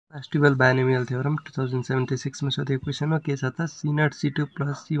Festival binomial theorem 2076 में सोधेको question हो के छ त c0 c2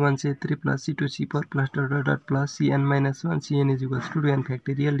 plus c1 c3 plus c2 c4 plus dot dot dot plus cn minus 1 cn is equals to n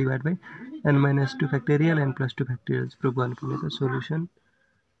factorial divided by n minus 2 factorial n plus 2 factorial prove गर्नुपर्ने छ solution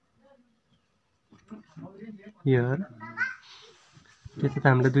here के छ त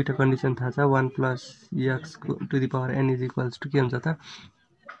हामीले दुईटा condition थाहा छ 1 plus x to the power n is equals to के हुन्छ त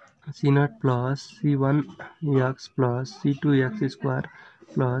c0 plus c1 x plus c2 x square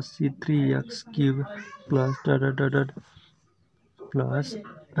plus c3 x cube plus dot dot dot dot plus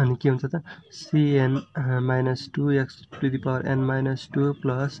अनि के हुन्छ त cn minus 2x to the power n minus 2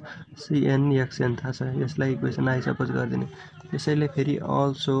 plus cn xn थाहा छ यसलाई इक्वेसन आई सपोज गरिदिने त्यसैले फेरि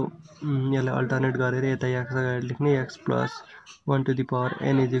अल्सो यसलाई अल्टरनेट गरेर यता x अगाडि लेख्ने x plus 1 to the power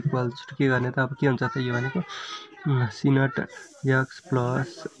n is equals to के गर्ने त अब के हुन्छ त यो भनेको c0 x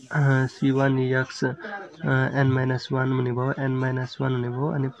plus c1 x n minus 1 हुने भयो n minus 1 हुने भयो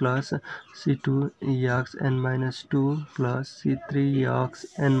अनि plus c2 x n minus 2 plus c3 x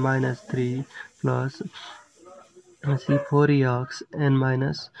n minus 3 plus c4 x n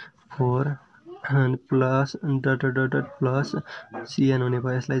minus 4 and plus dot dot dot dot plus cn हुने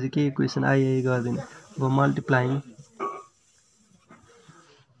भयो यसलाई चाहिँ के इक्वेसन आई गरिदिने अब मल्टिप्लाइङ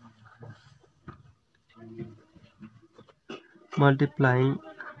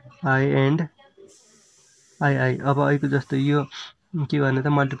I and I अब अहिलेको जस्तो यो के गर्ने त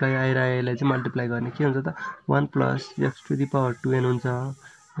मल्टिप्लाई I र I लाई चाहिँ मल्टिप्लाई गर्ने के हुन्छ त 1 plus x to the power 2n हुन्छ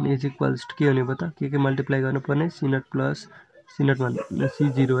अनि इज इक्वल्स टु के हुने भयो त के मल्टिप्लाई गर्नुपर्ने c0 प्लस c0 भन्दा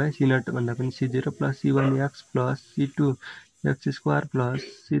c0 है c0 भन्दा पनि c0 plus c1 x plus c2 x square plus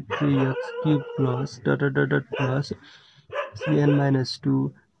c3 x cube plus dot dot dot plus cn minus 2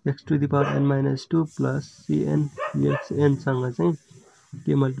 x to the power n minus 2 plus cn x n सँग चाहिँ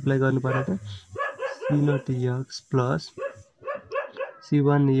के multiply गर्नु पर्यो त c0 x plus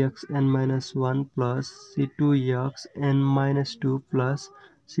c1 x n minus 1 plus c2 x n minus 2 plus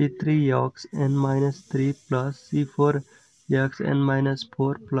c3 x n minus 3 plus c4 x n minus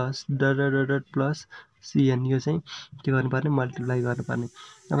 4 plus dot dot dot dot plus cn यो चाहिँ के गर्नुपर्ने मल्टिप्लाई गर्नुपर्ने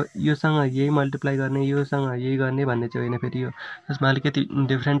अब योसँग यही मल्टिप्लाई गर्ने योसँग यही गर्ने भन्ने चाहिँ होइन फेरि यो यसमा अलिकति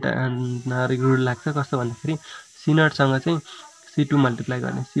डिफरेन्ट रुल लाग्छ कस्तो भन्दाखेरि c0 सँग चाहिँ c2 मल्टिप्लाई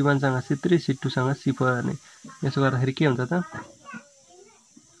गर्ने c1 सँग c3 c2 सँग c4 गर्ने यसो गर्दाखेरि के हुन्छ त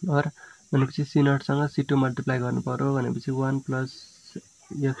और भनेपछि c0 सँग c2 मल्टिप्लाई गर्नु पर्यो भनेपछि 1 plus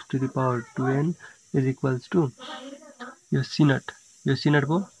x to the power 2n is equals to यो c0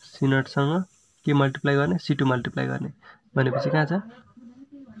 भयो c0 सँग के मल्टिप्लाई गर्ने c2 मल्टिप्लाई गर्ने भनेपछि कहाँ छ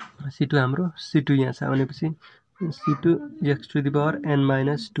c2 हाम्रो c2 यहाँ छ भनेपछि c2 x to the power n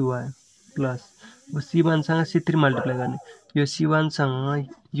minus 2 आयो प्लस c1 सँग c3 मल्टिप्लाई गर्ने यो c1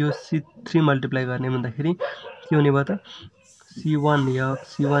 सँग यो c3 मल्टिप्लाई गर्ने भन्दाखेरि के हुने भयो त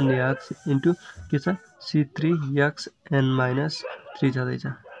c1 x इन्टु के छ c3 x n minus 3 छँदैछ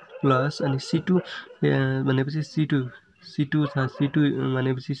प्लस अनि c2 भनेपछि c2 छ c2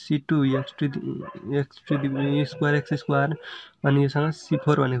 भनेपछि c2 x to the square x square अनि योसँग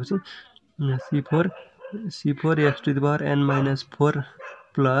c4 भनेपछि c4 x to the power n minus 4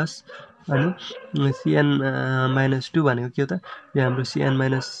 plus अनि cn minus 2 भनेको के हो त यो हाम्रो cn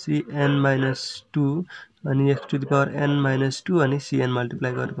minus 2 अनि x to the power n minus 2 अनि cn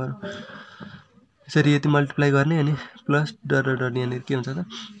मल्टिप्लाई गर्नु पर्यो यसरी यति मल्टिप्लाई गर्ने अनि प्लस डट डट डट यहाँनिर के हुन्छ त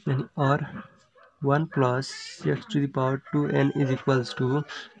अनि और 1 plus x to the power 2n is equals to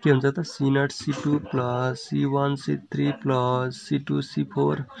के हुन्छ त c0 c2 plus c1 c3 plus c2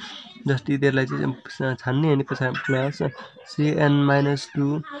 c4 जस्तै यिनीहरूलाई चाहिँ छान्ने अनि पछाडि प्लस cn minus 2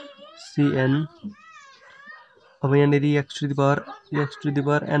 cn अब यहाँनिर x to the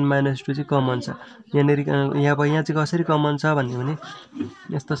power n minus 2 चाहिँ कमन छ यहाँनिर यहाँ चाहिँ कसरी कमन छ भन्ने भने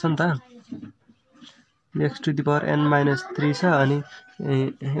यस्तो छ नि त x to the power n minus 3 छ अनि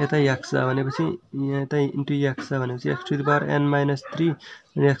यता x छ भनेपछि यता इन्टु x छ भनेपछि x to the power n minus 3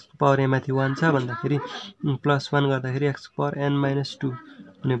 अनि x को पावर यहाँ माथि 1 छ भन्दाखेरि प्लस 1 गर्दाखेरि x को पावर n minus 2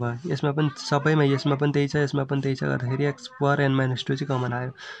 हुने भयो यसमा पनि सबैमा यसमा पनि त्यही छ यसमा पनि त्यही छ गर्दाखेरि x को पावर n minus 2 चाहिँ कमन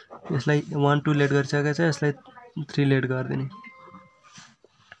आयो यसलाई 1 2 लेट गरिसकेको छ यसलाई 3 लेट गरिदिने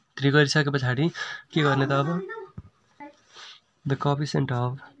 3 गरिसके पछाडि के गर्ने त अब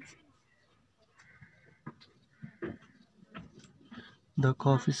the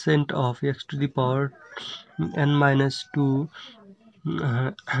coefficient of x to the power n minus 2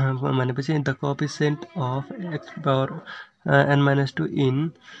 भनेपछि the coefficient of x to the power n minus 2 in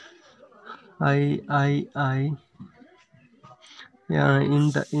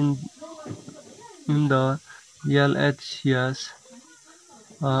in the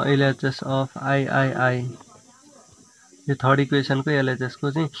LHS of I यो थर्ड इक्वेसनको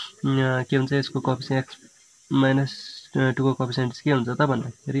एलएचएसको चाहिँ के हुन्छ, यसको कोएफिसिएन्ट एक्स माइनस 2 को कोएफिसिएन्ट के हुन्छ त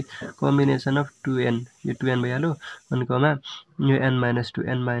भन्दाखेरि कम्बिनेसन अफ 2n, यो 2n भइहाल्यो अनि कमा यो n माइनस 2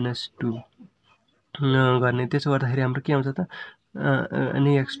 गर्ने। त्यसो गर्दाखेरि हाम्रो के हुन्छ त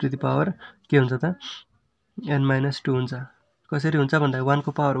अनि एक्स टु द पावर के हुन्छ त n माइनस 2 हुन्छ। कसरी हुन्छ भन्दा 1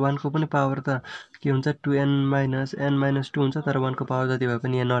 को पावर 1 को पनि पावर त के हुन्छ 2n माइनस n माइनस 2 हुन्छ, तर 1 को पावर जति भए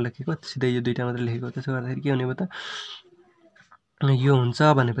पनि यहाँ नलेखेको, सिधै यो दुईटा मात्रै लेखेको। त्यसो गर्दाखेरि के हुने भयो त यो हुन्छ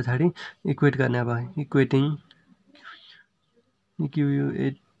भने पछाडि इक्वेट गर्ने। अब equating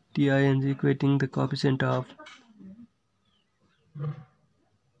equating the coefficient of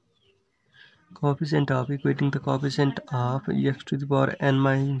equating the coefficient of x to the power n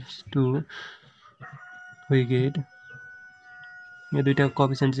minus 2 we get यो दुईटा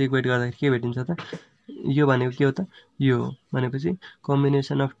कोएफिसिएन्ट चाहिँ इक्वेट गर्दाखेरि के भेटिन्छ त यो भनेको के हो त यो भनेपछि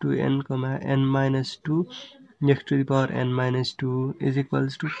combination of 2n, n minus 2 x to the power n minus 2 is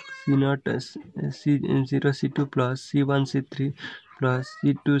equals to c0 c0 c2 plus c1 c3 plus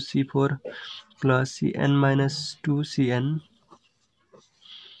c2 c4 plus cn minus 2 cn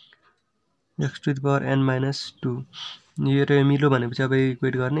x to the power n minus 2। यो र मिलो भनेपछि अब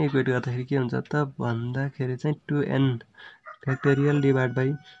equate गर्ने। Equate गर्दाखेरि के हुन्छ त भन्दाखेरि चाहिँ 2n factorial divide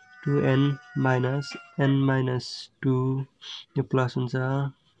by 2n minus n minus 2 यो प्लस हुन्छ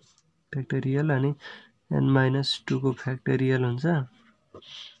फ्याक्टोरियल अनि n माइनस 2 को फ्याक्टोरियल हुन्छ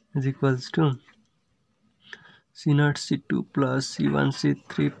is equals to c0 c2 plus c1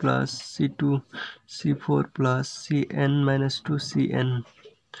 c3 plus c2 c4 plus cn minus 2 cn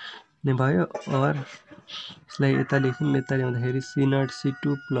ने भयो। और यसलाई यता लेखौँ, यता ल्याउँदाखेरि c0 c2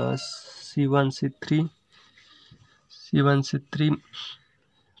 plus c1 c3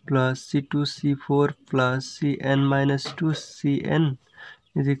 plus c2 c4 plus cn minus 2 cn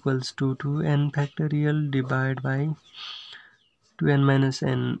is equals to 2n factorial divided by 2n minus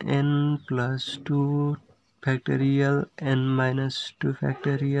n plus 2 factorial n minus 2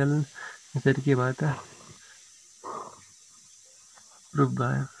 factorial यसरी के भयो त प्रुफ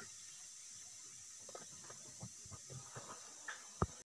भयो।